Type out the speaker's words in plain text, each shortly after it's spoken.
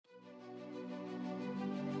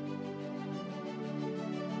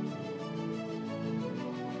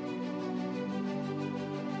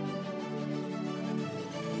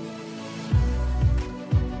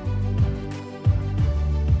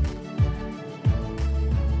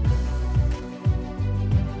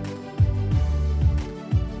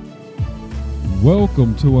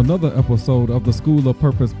Welcome to another episode of the School of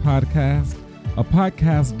Purpose podcast, a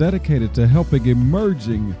podcast dedicated to helping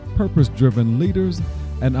emerging purpose-driven leaders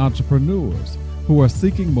and entrepreneurs who are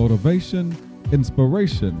seeking motivation,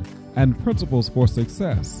 inspiration, and principles for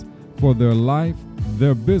success for their life,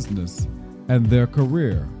 their business, and their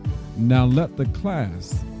career. Now let the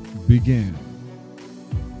class begin.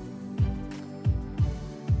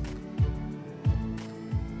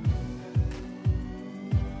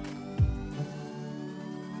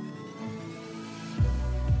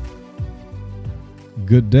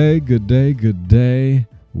 Good day, good day, good day.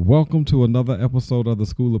 Welcome to another episode of the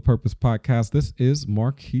School of Purpose podcast. This is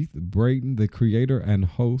Mark Heath Braden, the creator and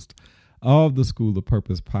host of the School of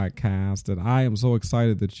Purpose podcast. And I am so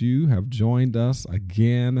excited that you have joined us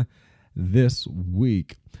again this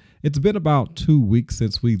week. It's been about 2 weeks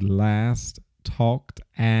since we last talked,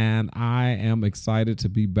 and I am excited to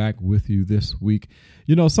be back with you this week.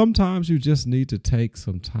 You know, sometimes you just need to take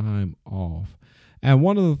some time off. And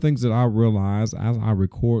one of the things that I realize as I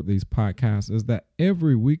record these podcasts is that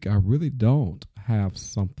every week I really don't have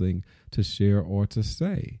something to share or to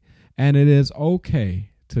say. And it is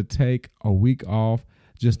okay to take a week off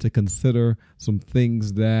just to consider some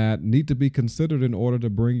things that need to be considered in order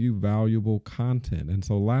to bring you valuable content. And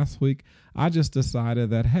so last week, I just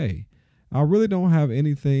decided that, hey, I really don't have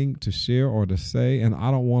anything to share or to say, and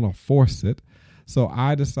I don't want to force it. So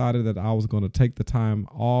I decided that I was going to take the time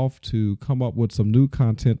off to come up with some new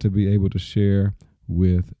content to be able to share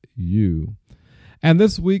with you. And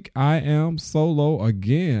this week I am solo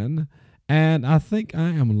again, and I think I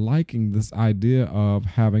am liking this idea of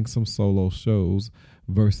having some solo shows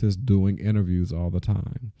versus doing interviews all the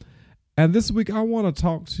time. And this week I want to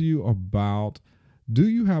talk to you about, do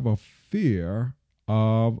you have a fear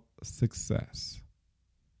of success?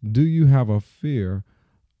 Do you have a fear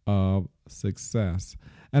of success?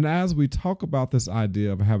 And as we talk about this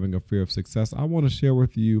idea of having a fear of success, I want to share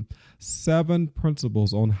with you 7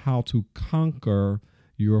 principles on how to conquer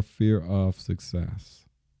your fear of success.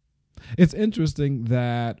 It's interesting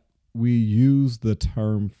that we use the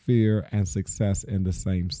term fear and success in the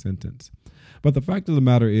same sentence. But the fact of the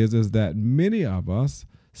matter is that many of us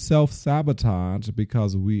self-sabotage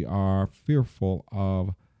because we are fearful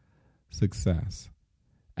of success.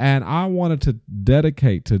 And I wanted to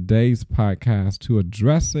dedicate today's podcast to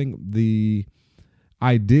addressing the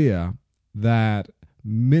idea that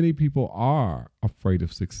many people are afraid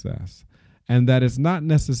of success, and that it's not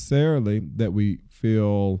necessarily that we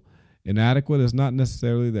feel inadequate. It's not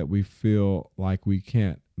necessarily that we feel like we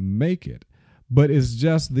can't make it, but it's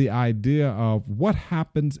just the idea of what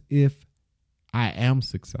happens if I am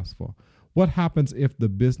successful? What happens if the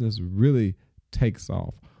business really takes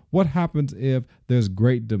off? What happens if there's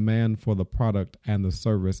great demand for the product and the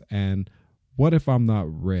service? And what if I'm not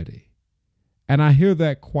ready? And I hear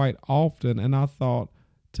that quite often. And I thought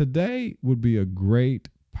today would be a great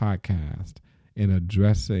podcast in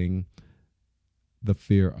addressing the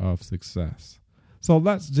fear of success. So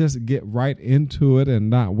let's just get right into it and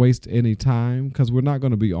not waste any time, because we're not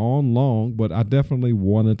going to be on long, but I definitely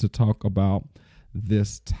wanted to talk about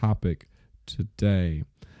this topic today.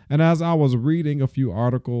 And as I was reading a few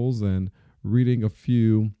articles and reading a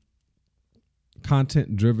few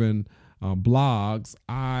content-driven blogs,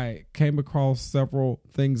 I came across several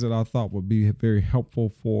things that I thought would be very helpful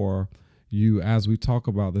for you as we talk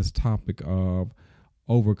about this topic of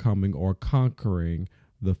overcoming or conquering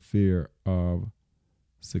the fear of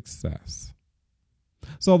success.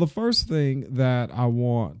 So the first thing that I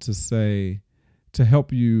want to say to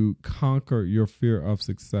help you conquer your fear of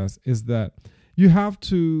success is that you have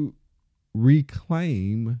to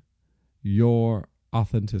reclaim your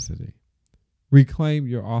authenticity. Reclaim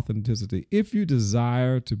your authenticity. If you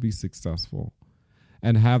desire to be successful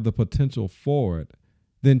and have the potential for it,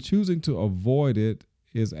 then choosing to avoid it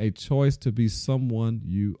is a choice to be someone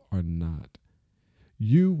you are not.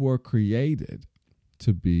 You were created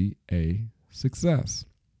to be a success.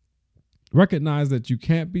 Recognize that you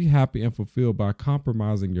can't be happy and fulfilled by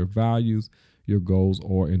compromising your values, your goals,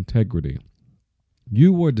 or integrity.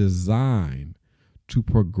 You were designed to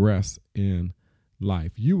progress in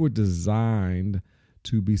life. You were designed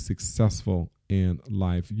to be successful in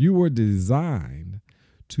life. You were designed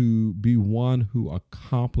to be one who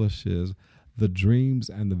accomplishes the dreams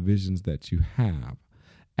and the visions that you have.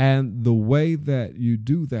 And the way that you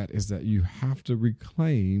do that is that you have to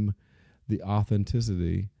reclaim the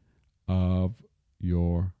authenticity of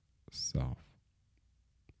yourself.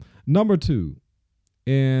 Number 2,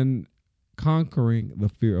 in conquering the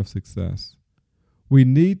fear of success, we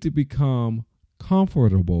need to become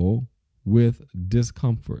comfortable with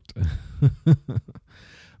discomfort.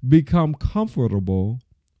 Become comfortable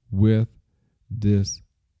with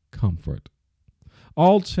discomfort.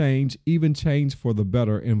 All change, even change for the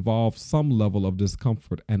better, involves some level of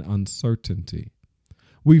discomfort and uncertainty.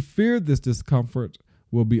 We fear this discomfort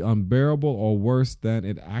will be unbearable or worse than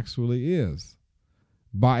it actually is.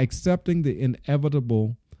 By accepting the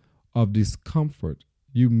inevitable of discomfort,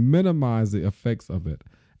 you minimize the effects of it,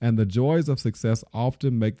 and the joys of success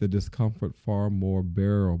often make the discomfort far more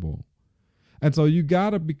bearable. And so you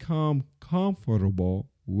got to become comfortable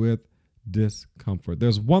with discomfort.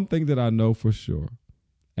 There's one thing that I know for sure,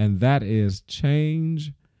 and that is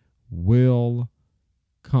change will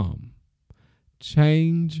come.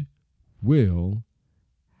 Change will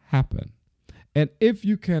happen. And if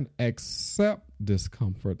you can accept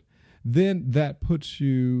discomfort, then that puts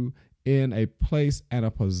you in a place and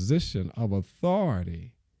a position of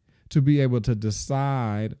authority to be able to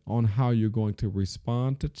decide on how you're going to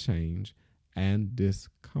respond to change and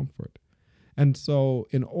discomfort. And so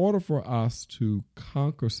in order for us to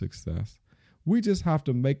conquer success, we just have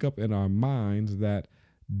to make up in our minds that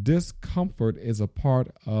discomfort is a part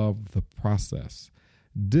of the process.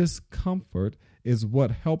 Discomfort is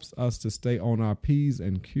what helps us to stay on our P's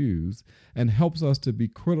and Q's and helps us to be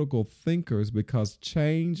critical thinkers, because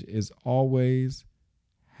change is always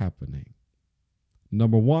happening.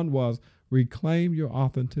 Number one was reclaim your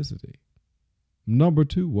authenticity. Number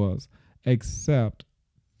two was accept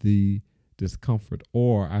the discomfort,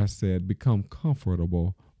 or I said become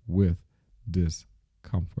comfortable with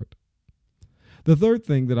discomfort. The third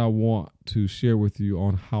thing that I want to share with you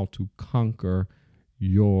on how to conquer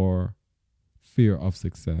your fear of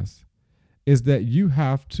success is that you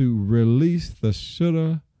have to release the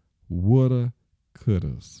shoulda, woulda,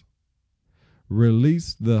 couldas.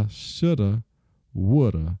 Release the shoulda,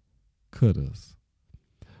 woulda, couldas.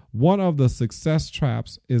 One of the success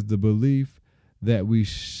traps is the belief that we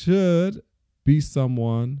should be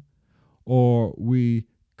someone, or we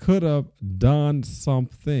could have done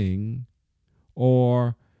something,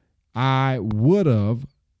 or I would have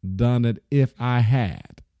done it if I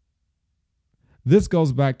had. This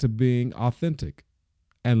goes back to being authentic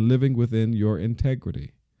and living within your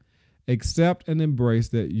integrity. Accept and embrace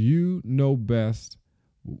that you know best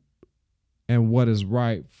and what is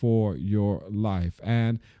right for your life.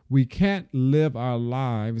 And we can't live our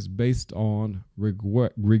lives based on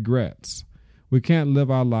regrets. We can't live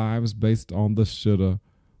our lives based on the shoulda,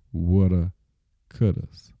 woulda,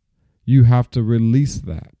 couldas. You have to release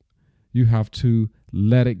that. You have to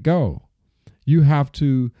let it go. You have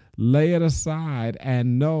to lay it aside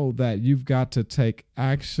and know that you've got to take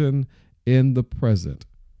action in the present.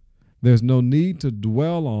 There's no need to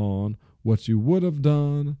dwell on what you would have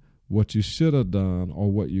done, what you should have done,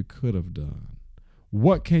 or what you could have done.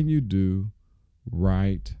 What can you do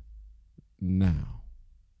right now?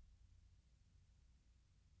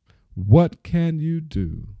 What can you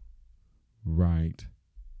do right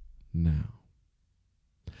now?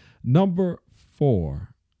 Number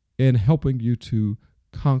 4, in helping you to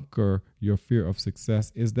conquer your fear of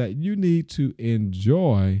success, is that you need to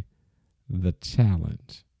enjoy the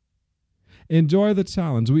challenge. Enjoy the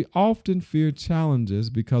challenge. We often fear challenges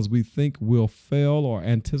because we think we'll fail or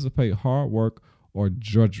anticipate hard work or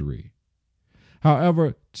drudgery.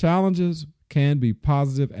 However, challenges can be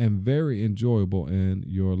positive and very enjoyable in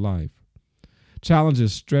your life.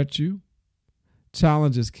 Challenges stretch you.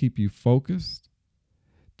 Challenges keep you focused.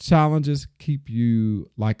 Challenges keep you,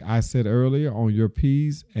 like I said earlier, on your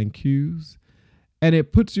P's and Q's. And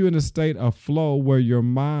it puts you in a state of flow where your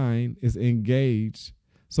mind is engaged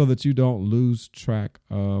so that you don't lose track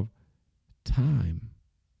of time.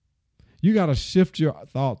 You got to shift your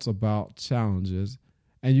thoughts about challenges,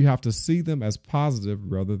 and you have to see them as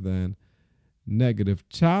positive rather than negative.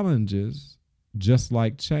 Challenges, just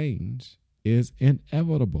like change, is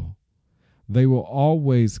inevitable. They will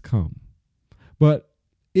always come. But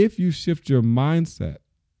if you shift your mindset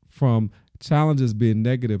from challenges being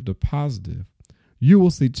negative to positive, you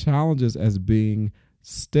will see challenges as being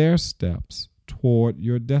stair steps toward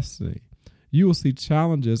your destiny. You will see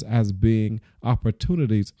challenges as being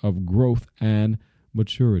opportunities of growth and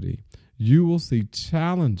maturity. You will see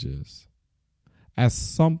challenges as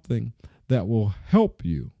something that will help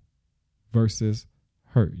you versus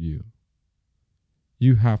hurt you.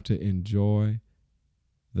 You have to enjoy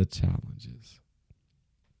the challenges.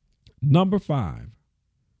 Number 5,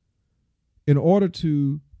 in order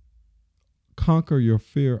to conquer your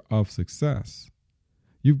fear of success,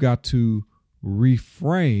 you've got to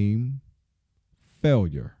reframe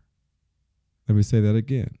failure. Let me say that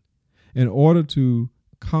again. In order to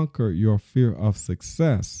conquer your fear of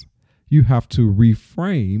success, you have to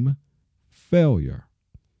reframe failure.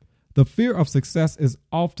 The fear of success is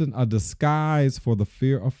often a disguise for the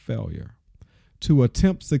fear of failure. To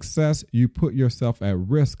attempt success, you put yourself at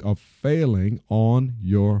risk of failing on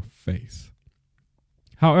your face.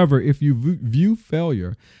 However, if you view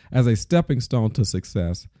failure as a stepping stone to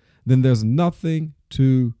success, then there's nothing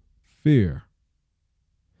to fear.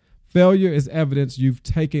 Failure is evidence you've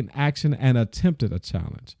taken action and attempted a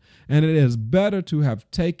challenge. And it is better to have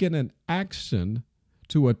taken an action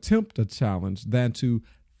to attempt a challenge than to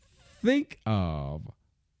think of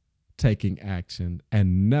taking action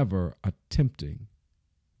and never attempting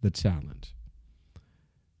the challenge.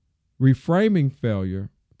 Reframing failure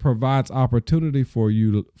provides opportunity for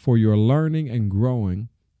your learning and growing,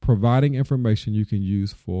 providing information you can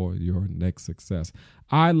use for your next success.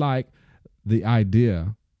 I like the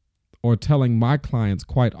idea, or telling my clients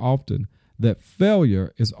quite often, that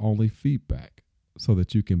failure is only feedback so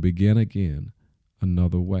that you can begin again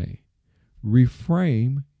another way.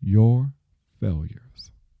 Reframe your failures.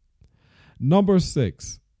 Number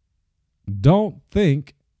 6, don't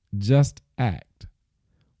think, just act.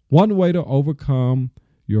 One way to overcome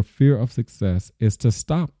your fear of success is to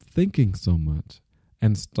stop thinking so much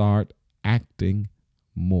and start acting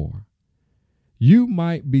more. You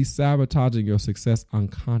might be sabotaging your success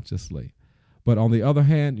unconsciously, but on the other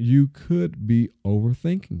hand, you could be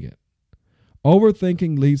overthinking it.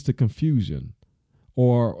 Overthinking leads to confusion,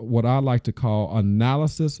 or what I like to call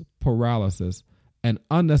analysis paralysis and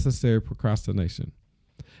unnecessary procrastination.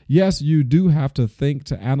 Yes, you do have to think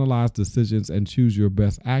to analyze decisions and choose your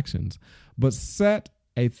best actions, but set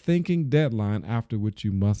a thinking deadline after which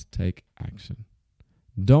you must take action.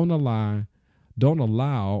 Don't allow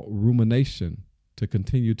rumination to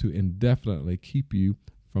continue to indefinitely keep you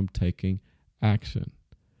from taking action.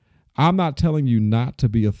 I'm not telling you not to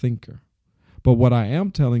be a thinker, but what I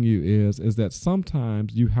am telling you is that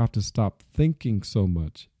sometimes you have to stop thinking so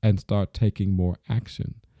much and start taking more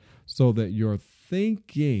action so that your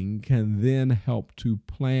thinking can then help to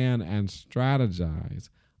plan and strategize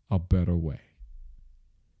a better way.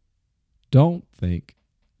 Don't think,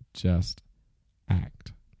 just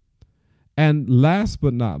act. And last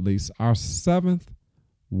but not least, our 7th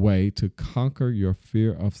way to conquer your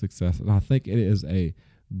fear of success, and I think it is a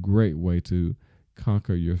great way to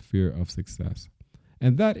conquer your fear of success,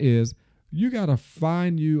 and that is you got to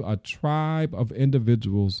find you a tribe of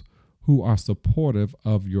individuals who are supportive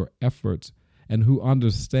of your efforts and who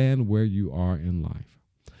understand where you are in life.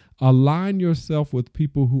 Align yourself with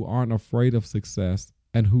people who aren't afraid of success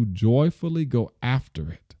and who joyfully go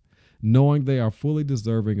after it, knowing they are fully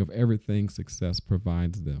deserving of everything success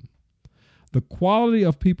provides them. The quality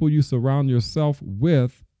of people you surround yourself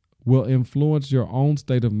with will influence your own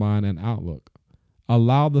state of mind and outlook.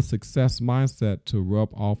 Allow the success mindset to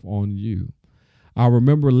rub off on you. I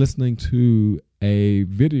remember listening to a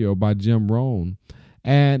video by Jim Rohn,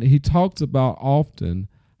 and he talks about often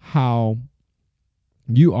how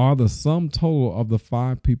you are the sum total of the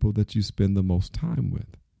 5 people that you spend the most time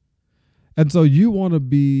with. And so you want to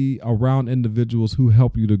be around individuals who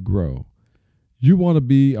help you to grow. You want to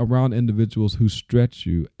be around individuals who stretch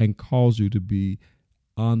you and cause you to be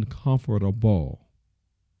uncomfortable.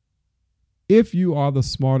 If you are the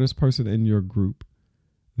smartest person in your group,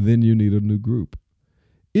 then you need a new group.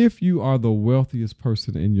 If you are the wealthiest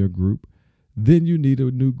person in your group, then you need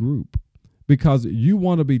a new group, because you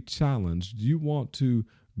want to be challenged. You want to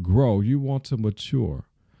grow. You want to mature.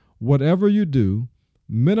 Whatever you do,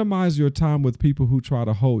 minimize your time with people who try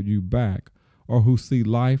to hold you back or who see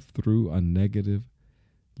life through a negative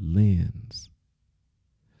lens.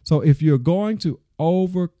 So if you're going to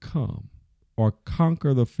overcome or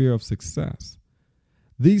conquer the fear of success,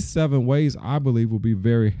 these 7 ways I believe will be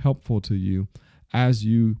very helpful to you as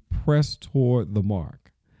you press toward the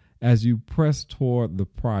mark, as you press toward the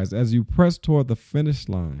prize, as you press toward the finish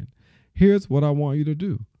line. Here's what I want you to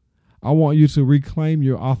do. I want you to reclaim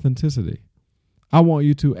your authenticity. I want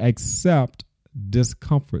you to accept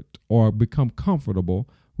discomfort or become comfortable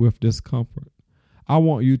with discomfort. I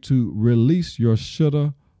want you to release your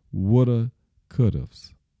shoulda, woulda,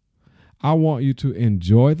 couldas. I want you to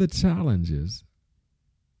enjoy the challenges.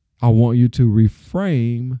 I want you to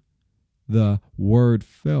reframe the word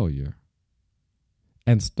failure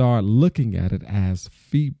and start looking at it as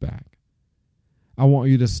feedback. I want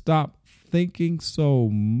you to stop thinking so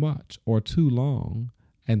much or too long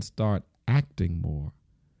and start acting more.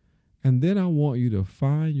 And then I want you to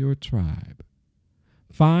find your tribe.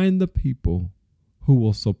 Find the people who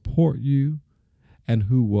will support you and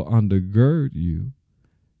who will undergird you,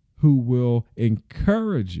 who will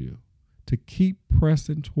encourage you to keep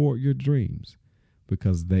pressing toward your dreams,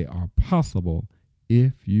 because they are possible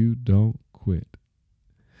if you don't quit.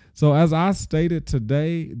 So as I stated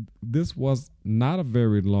today, this was not a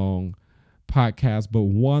very long podcast, but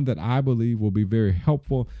one that I believe will be very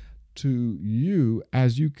helpful to you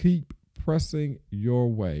as you keep pressing your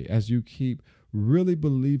way, as you keep really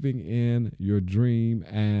believing in your dream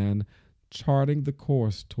and charting the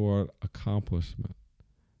course toward accomplishment.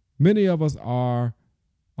 Many of us are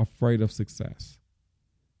afraid of success.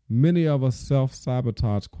 Many of us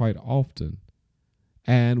self-sabotage quite often,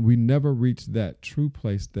 and we never reach that true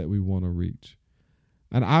place that we want to reach.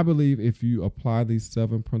 And I believe if you apply these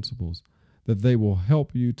 7 principles, that they will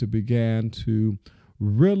help you to begin to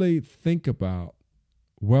really think about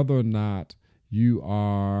whether or not you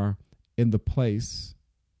are in the place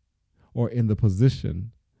or in the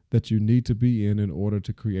position that you need to be in order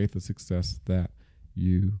to create the success that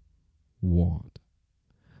you want.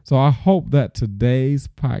 So I hope that today's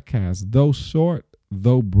podcast, though short,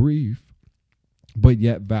 though brief, but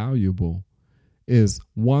yet valuable, is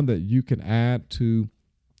one that you can add to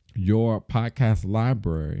your podcast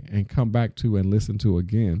library and come back to and listen to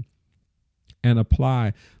again and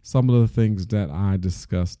apply some of the things that I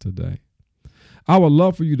discussed today. I would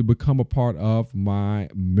love for you to become a part of my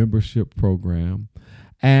membership program.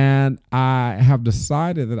 And I have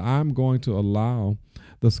decided that I'm going to allow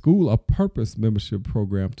the School of Purpose membership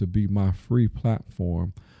program to be my free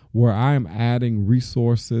platform where I am adding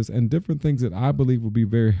resources and different things that I believe will be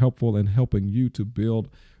very helpful in helping you to build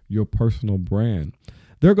your personal brand.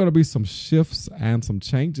 There are going to be some shifts and some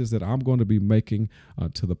changes that I'm going to be making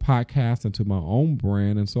to the podcast and to my own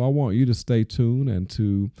brand. And so I want you to stay tuned and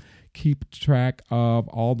to keep track of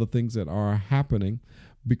all the things that are happening,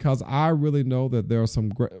 because I really know that there are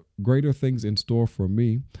some greater things in store for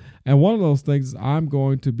me. And one of those things is I'm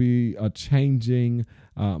going to be changing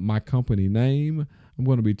my company name. I'm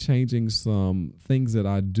going to be changing some things that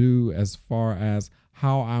I do as far as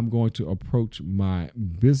how I'm going to approach my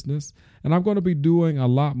business. And I'm going to be doing a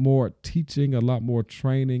lot more teaching, a lot more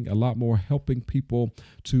training, a lot more helping people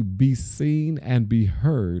to be seen and be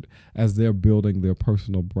heard as they're building their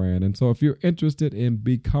personal brand. And so if you're interested in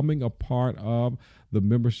becoming a part of the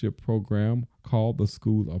membership program called the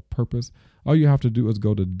School of Purpose, all you have to do is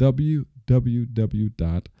go to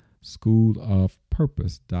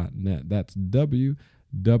www.schoolofpurpose.net. That's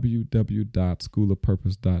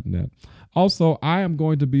www.schoolofpurpose.net. Also, I am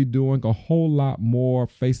going to be doing a whole lot more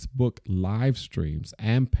Facebook live streams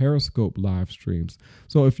and Periscope live streams.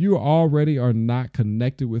 So if you already are not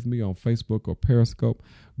connected with me on Facebook or Periscope,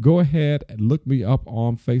 go ahead and look me up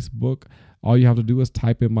on Facebook. All you have to do is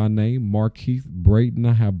type in my name, Markeith Braden.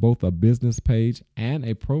 I have both a business page and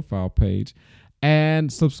a profile page.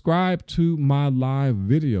 And subscribe to my live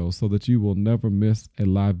videos so that you will never miss a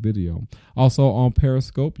live video. Also on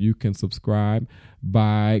Periscope, you can subscribe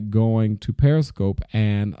by going to Periscope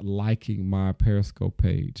and liking my Periscope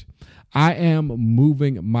page. I am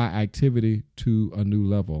moving my activity to a new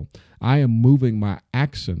level. I am moving my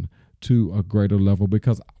action to a greater level,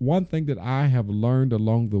 because one thing that I have learned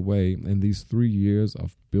along the way in these 3 years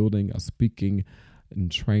of building a speaking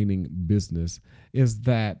and training business is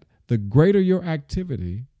that the greater your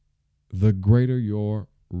activity, the greater your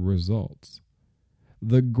results.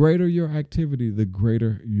 The greater your activity, the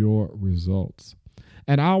greater your results.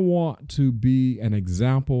 And I want to be an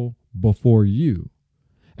example before you.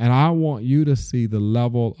 And I want you to see the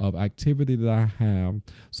level of activity that I have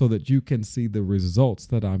so that you can see the results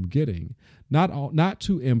that I'm getting. Not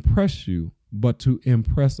to impress you, but to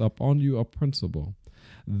impress upon you a principle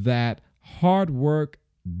that hard work,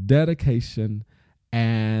 dedication,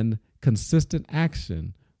 and consistent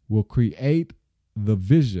action will create the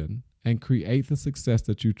vision and create the success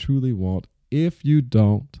that you truly want if you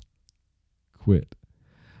don't quit.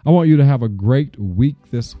 I want you to have a great week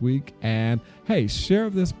this week. And hey, share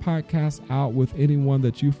this podcast out with anyone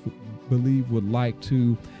that you believe would like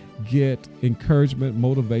to get encouragement,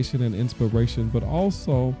 motivation, and inspiration, but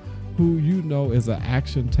also who you know is an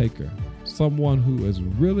action taker, someone who is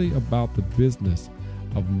really about the business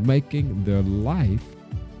of making their life,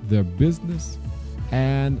 their business,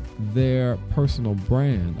 and their personal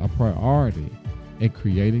brand a priority in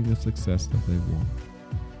creating the success that they want.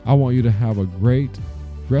 I want you to have a great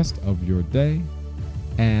rest of your day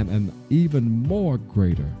and an even more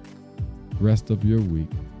greater rest of your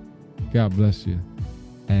week. God bless you,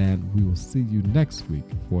 and we will see you next week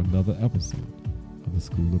for another episode of the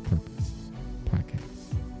School of Purpose podcast.